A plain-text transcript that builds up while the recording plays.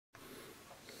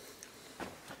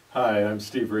Hi, I'm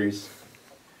Steve Rees.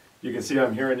 You can see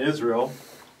I'm here in Israel,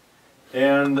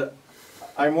 and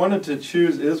I wanted to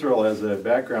choose Israel as a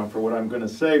background for what I'm going to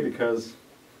say because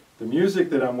the music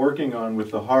that I'm working on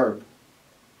with the harp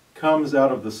comes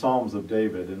out of the Psalms of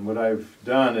David, and what I've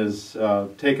done is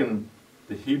taken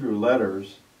the Hebrew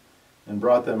letters and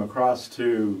brought them across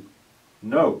to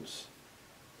notes,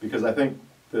 because I think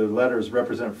the letters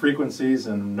represent frequencies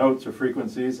and notes are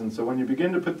frequencies, and so when you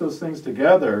begin to put those things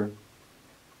together,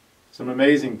 some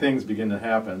amazing things begin to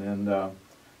happen. And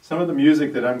some of the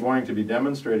music that I'm going to be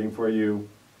demonstrating for you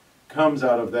comes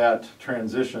out of that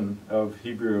transition of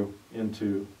Hebrew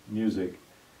into music.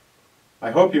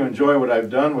 I hope you enjoy what I've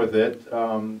done with it.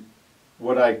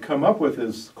 What I come up with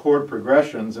is chord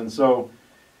progressions, and so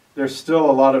there's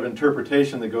still a lot of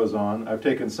interpretation that goes on. I've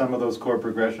taken some of those chord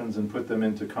progressions and put them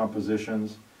into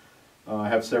compositions. I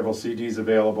have several CDs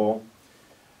available.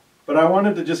 But I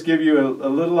wanted to just give you a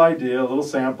little idea, a little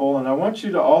sample, and I want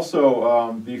you to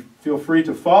also feel free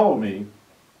to follow me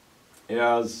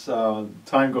as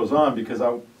time goes on, because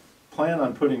I plan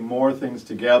on putting more things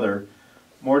together,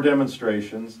 more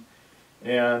demonstrations,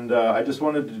 and I just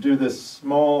wanted to do this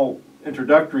small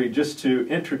introductory just to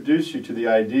introduce you to the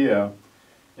idea,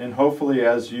 and hopefully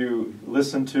as you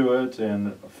listen to it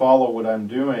and follow what I'm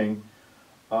doing,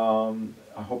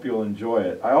 I hope you'll enjoy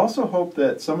it. I also hope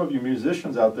that some of you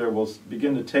musicians out there will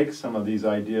begin to take some of these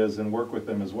ideas and work with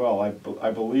them as well.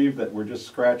 I believe that we're just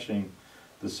scratching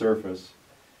the surface,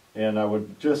 and I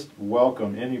would just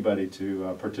welcome anybody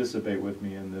to participate with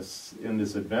me in this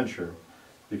adventure,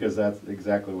 because that's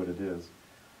exactly what it is.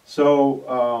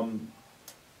 So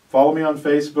follow me on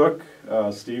Facebook,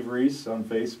 Steve Rees on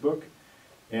Facebook,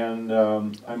 and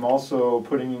I'm also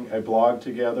putting a blog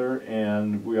together,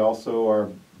 and we also are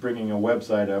bringing a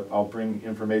website up. I'll bring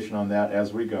information on that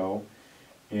as we go,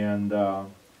 and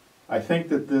I think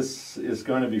that this is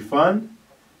going to be fun,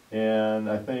 and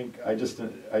I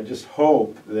just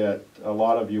hope that a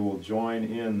lot of you will join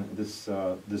in this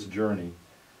this journey.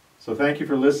 So thank you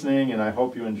for listening, and I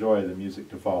hope you enjoy the music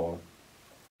to follow.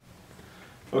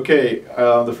 Okay,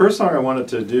 the first song I wanted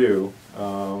to do,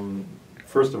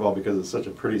 first of all because it's such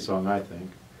a pretty song, I think,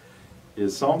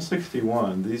 is Psalm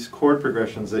 61. These chord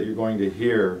progressions that you're going to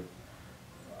hear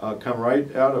come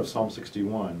right out of Psalm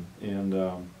 61,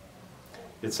 and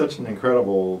it's such an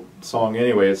incredible song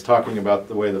anyway. It's talking about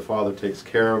the way the Father takes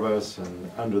care of us,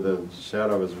 and under the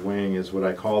shadow of His wing is what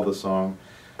I call the song,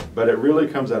 but it really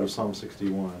comes out of Psalm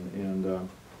 61, and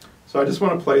so I just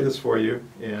want to play this for you,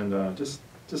 and just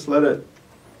let it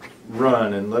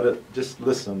run, and let it just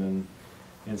listen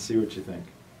and see what you think.